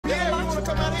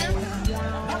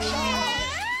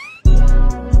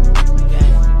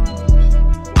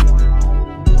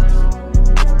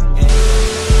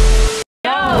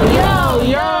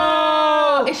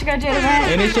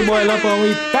And it's your boy Lopo, and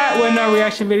we back with another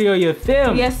reaction video, you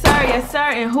feel me? Yes sir, yes sir.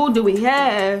 And who do we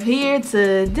have here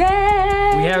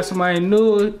today? We have somebody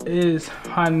new, is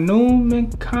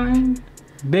Hanumankind?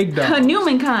 Big Dog.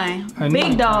 Hanumankind.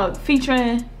 Big Dog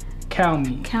featuring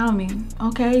Kalmi.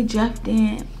 Okay, Jeff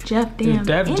Jam,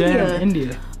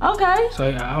 India. Okay. So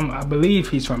I believe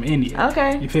he's from India.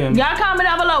 Okay. You feel me? Y'all comment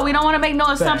down below. We don't want to make no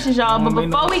assumptions, y'all. But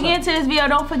before we get into this video,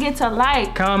 don't forget to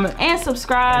like, comment, and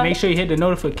subscribe. And make sure you hit the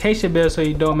notification bell so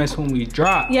you don't miss when we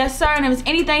drop. Yes, sir. And if there's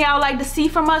anything y'all like to see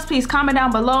from us, please comment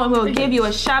down below and we'll give you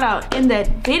a shout out in that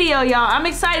video, y'all. I'm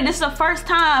excited. This is the first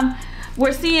time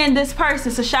we're seeing this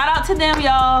person. So shout out to them,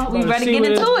 y'all. We ready to get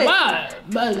into it.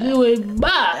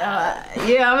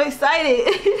 Yeah, I'm excited.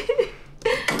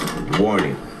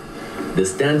 Warning. The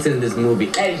stunts in this movie.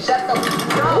 Hey, shut the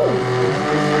f up!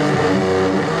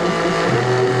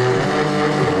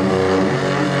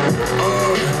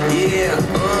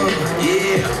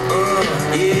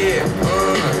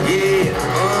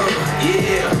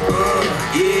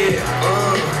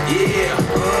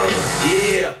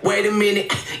 Wait a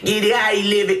minute, get it how you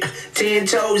live it. 10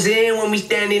 toes in when we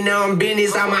standing on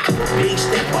business. I'm a big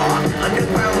stepper,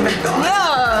 underground method.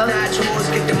 Yeah.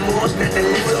 Nachos, get the most, not the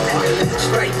lizard.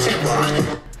 Straight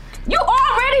temper. You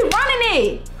already running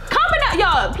it. Comment out,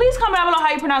 y'all. Please comment down below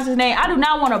how you pronounce his name. I do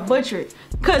not want to butcher it,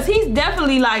 cause he's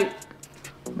definitely like.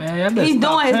 Man, he's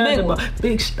doing his big one.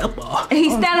 Big stepper.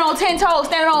 He's standing on 10 toes,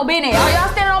 standing on business. Are y'all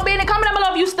standing on business? Comment down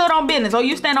below if you stood on business or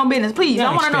you stand on business. Please,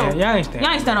 I want to know. Y'all ain't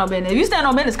standing on business. If you stand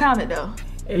on business, comment though.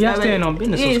 If y'all stand on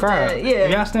business, subscribe. If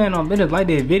y'all stand on business, like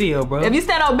this video, bro. If you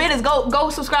stand on business, go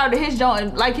subscribe to his joint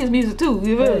and like his music too.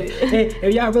 You feel me?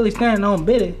 If y'all really standing on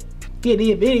business, get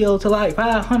this video to like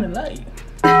 500 likes.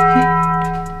 They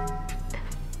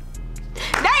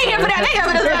ain't here for that. They here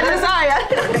for this.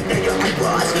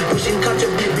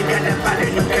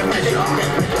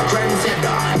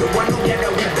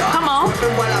 Come on.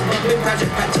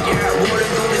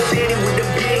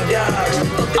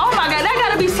 Oh my God, that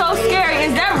gotta be so scary.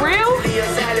 Is that real?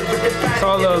 It's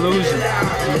all an illusion.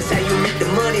 That's how you make the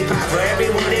money pop for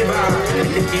everyone involved. And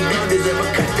if you don't deserve a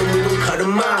custom, we gon' cut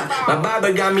them off. My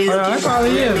barber got me looking for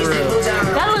every single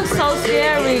time. That looks so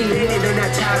scary. You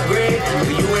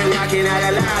ain't walking out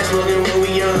alive, smoking when we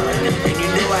young. And you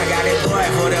know I got it, boy,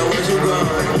 for the ones who gone.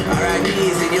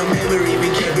 R.I.P.'s in your memory, we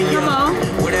carry on.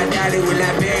 When I die, they will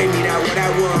not bury me, not what I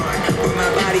want. Put my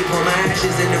body, pour my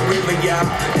ashes in the river, y'all.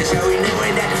 That's how we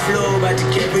knowin' that the flow about to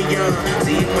carry on.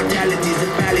 See, immortality's a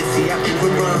fallacy, I prove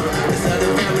it wrong. The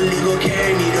Southern family gon'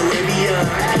 carry me the way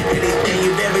beyond. Anything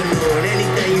you've ever known,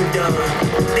 anything you've done.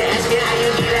 They ask me how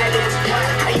you get like this,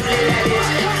 how you live like this,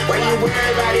 why you worry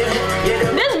about it.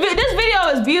 This video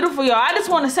is beautiful, y'all. I just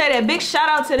want to say that big shout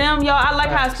out to them, y'all. I like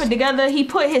how it's put together. He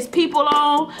put his people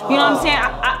on. You know what I'm saying?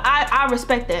 I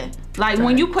respect that. Like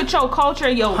when you put your culture,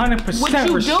 your 100% what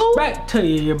you do, respect to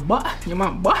you, boy. You're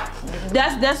my boy.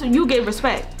 That's when you get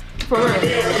respect. For real. And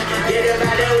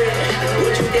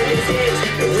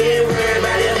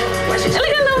look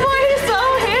at little boy, he's so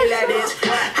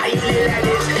handsome. How you live like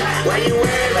this? Why you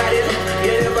worry about it?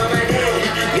 Get up on my day.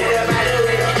 Get up out of the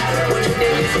way. What you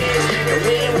think this is? And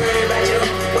we ain't worried about you.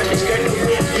 Watch me skirt the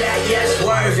whip flat, yes,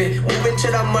 swerving. Moving to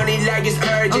the money like it's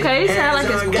urgent. Okay, he sound like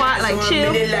it's quiet, like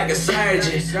chill. Like a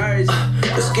surgeon.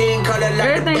 The skin color like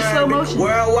everything's slow motion.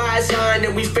 Worldwide sign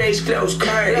that we face close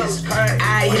curtains.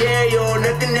 I hear you,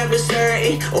 nothing ever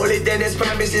certain. Only thing that's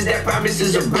promised is that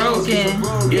promises are broken.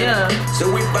 Yeah.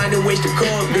 So we finding ways to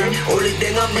cope it. Only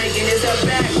thing I'm making is a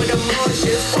back with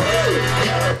emotions.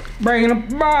 Bringing it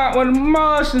back with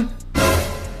emotions.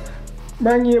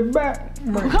 Bring it back.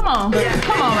 Come on,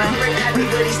 come on, man.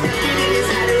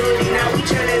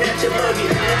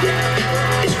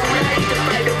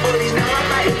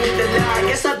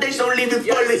 Guess some things don't leave you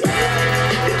fully. They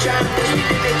try and push me,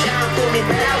 then they try and pull me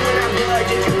back when I'm good.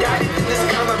 If you doubt it, then just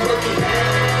call my bookie.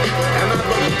 And my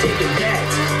bookie taking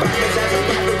backs. Pockets as a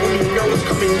pocket when you know what's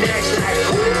coming next. Like,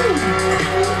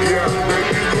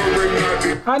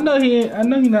 I know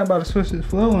he not about to switch his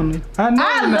flow on me. I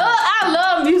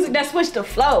love music that switch the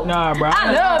flow. Nah, bro.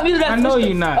 I love music that switch the flow. I know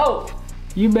you not.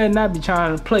 You better not be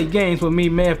trying to play games with me,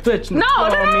 man. Let's hear him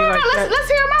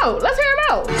out. Let's hear him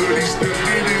out.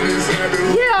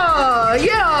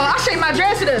 Yeah. I'll shake my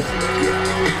dress to this.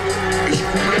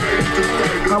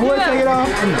 My boy, take it off.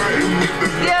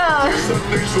 Yeah.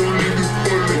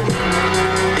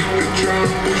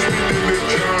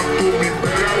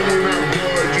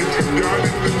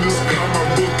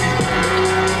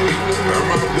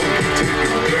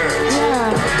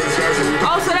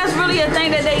 Oh, so that's really a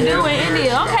thing that they do in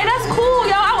India. Okay, that's cool,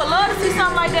 y'all. I would love to see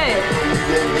something like that.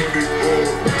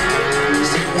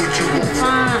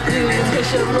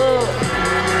 should look.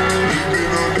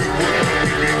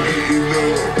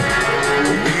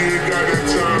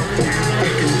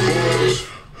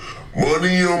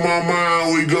 Money on my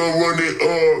mind, we gon' run it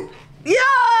up.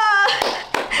 Yeah!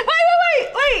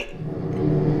 Wait.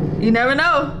 You never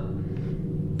know.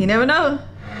 You never know.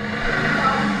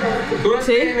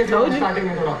 See? Told you.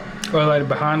 Or like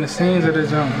behind the scenes of the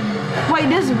jump. Wait,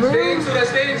 this real?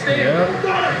 Yeah.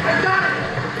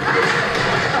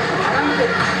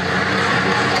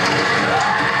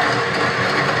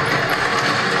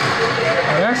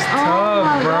 Oh, that's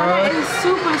tough, bro. God, it's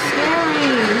super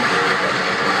scary.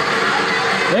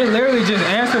 They literally just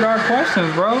answered our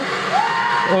questions, bro.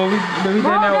 Well, we think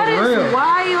that was real. Is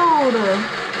wild.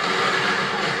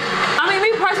 I mean,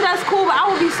 me personally, that's cool, but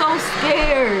I would be so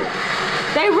scared.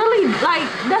 They really, like,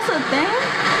 that's a thing?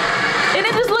 And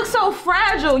it just looks so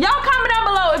fragile. Y'all comment down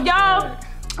below if y'all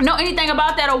know anything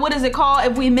about that or what is it called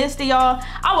if we missed it, y'all.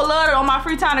 I would love it on my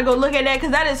free time to go look at that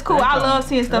because that is cool. I love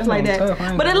seeing stuff like that.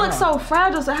 But it looks so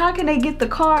fragile, so how can they get the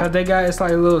car? Because they got, it's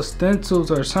like little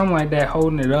stencils or something like that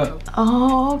holding it up.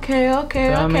 Oh, okay. Y'all,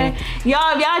 if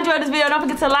y'all enjoyed this video, don't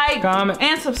forget to like, comment,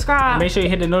 and subscribe. Make sure you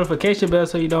hit the notification bell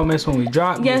so you don't miss when we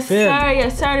drop. Yes, sir.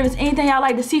 Yes, sir. If there's anything y'all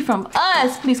like to see from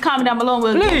us, please comment down below and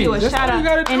we'll give you a shout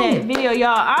out in that video,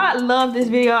 y'all. I love this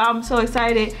video. I'm so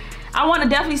excited. I want to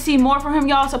definitely see more from him,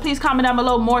 y'all. So please comment down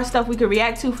below more stuff we could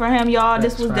react to for him, y'all.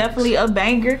 This was definitely a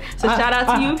banger. So shout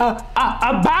out to you.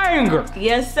 A banger.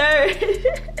 Yes, sir.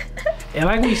 And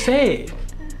like we said,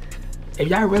 if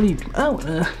y'all really, if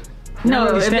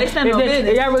they stand on business,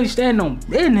 if y'all really stand on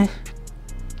business,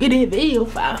 get that video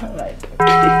 500.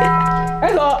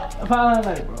 That's all.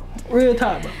 500, bro. Real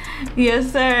talk, bro.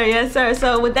 Yes, sir. Yes, sir.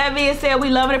 So with that being said, we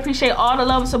love and appreciate all the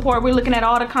love and support. We're looking at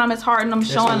all the comments, hearting them,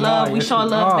 showing love. We showing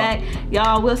love back.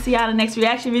 Y'all, we'll see y'all in the next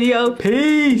reaction video.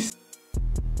 Peace.